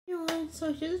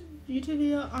so here's a YouTube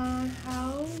video on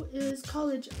how is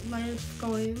college life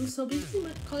going. So basically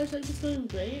my college life is going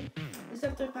great,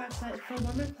 except the fact that for one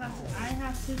of my classes I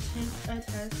have to take a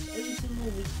test every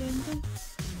single weekend.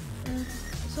 And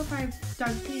so far I've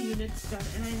done 3 units done,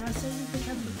 and I have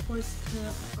 70% of the course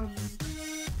to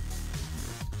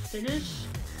finish.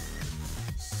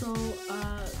 So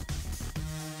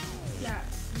yeah,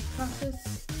 the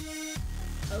process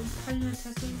of having a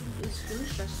testing is really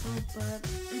stressful, but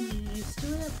I'm used to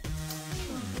it.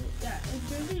 So yeah, and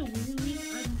during my waiting week,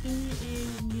 I'm doing a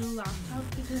new laptop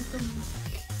because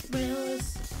my OS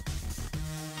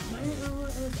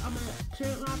on my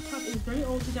current laptop is very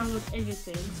old to download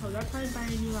anything. So that's why I'm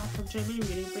buying a new laptop during my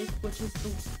reading break, which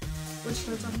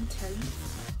starts on the 10th.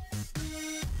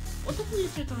 Well, definitely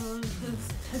starts on because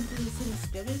 10th is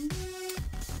Thanksgiving.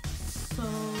 So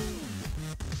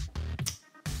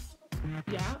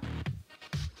yeah,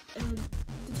 and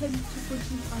the 10th to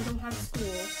 14th I don't have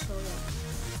school, so yeah.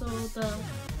 So the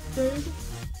 3rd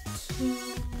to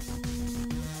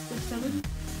the 7th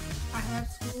I have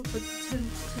school, but the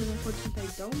 10th to the 14th I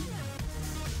don't.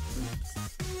 Oops.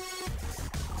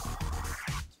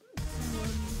 So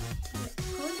yeah,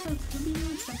 college life can be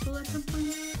really stressful at some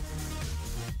point.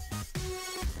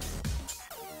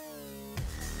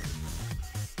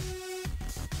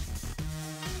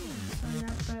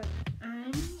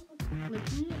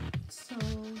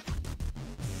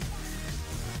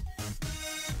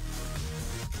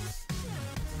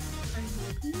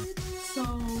 So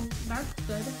that's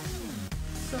good.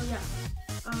 So yeah,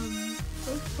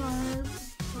 so far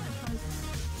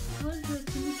college was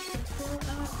really stressful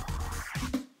at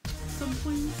some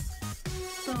points.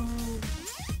 So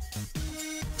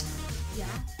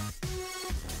yeah.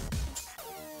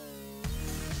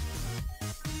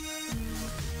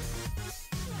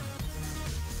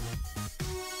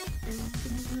 And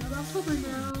it's about October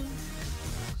now.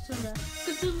 So yeah,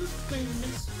 because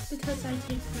the test I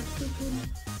take next weekend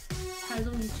has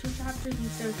only 2 chapters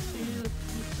instead of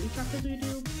 3 chapters we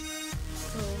do.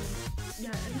 So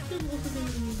yeah, and it's been also been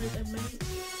really great. I might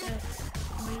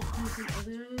do some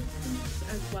other things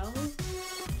as well.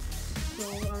 So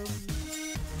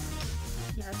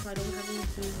yeah, so I don't have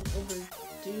anything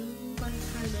overdue by the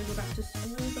time I go back to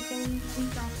school the following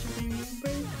week after the reading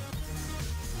break.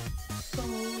 So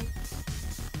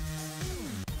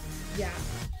yeah.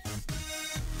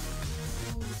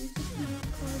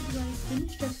 College life can be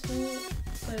stressful,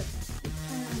 but it's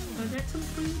kind of fun at some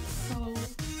point. So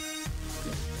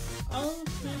yeah, all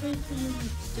my advice for you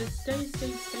is just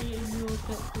stay, and you'll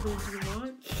get the grades you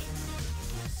want.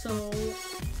 So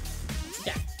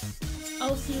yeah,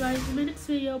 I'll see you guys in my next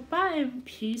video. Bye and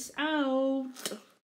peace out.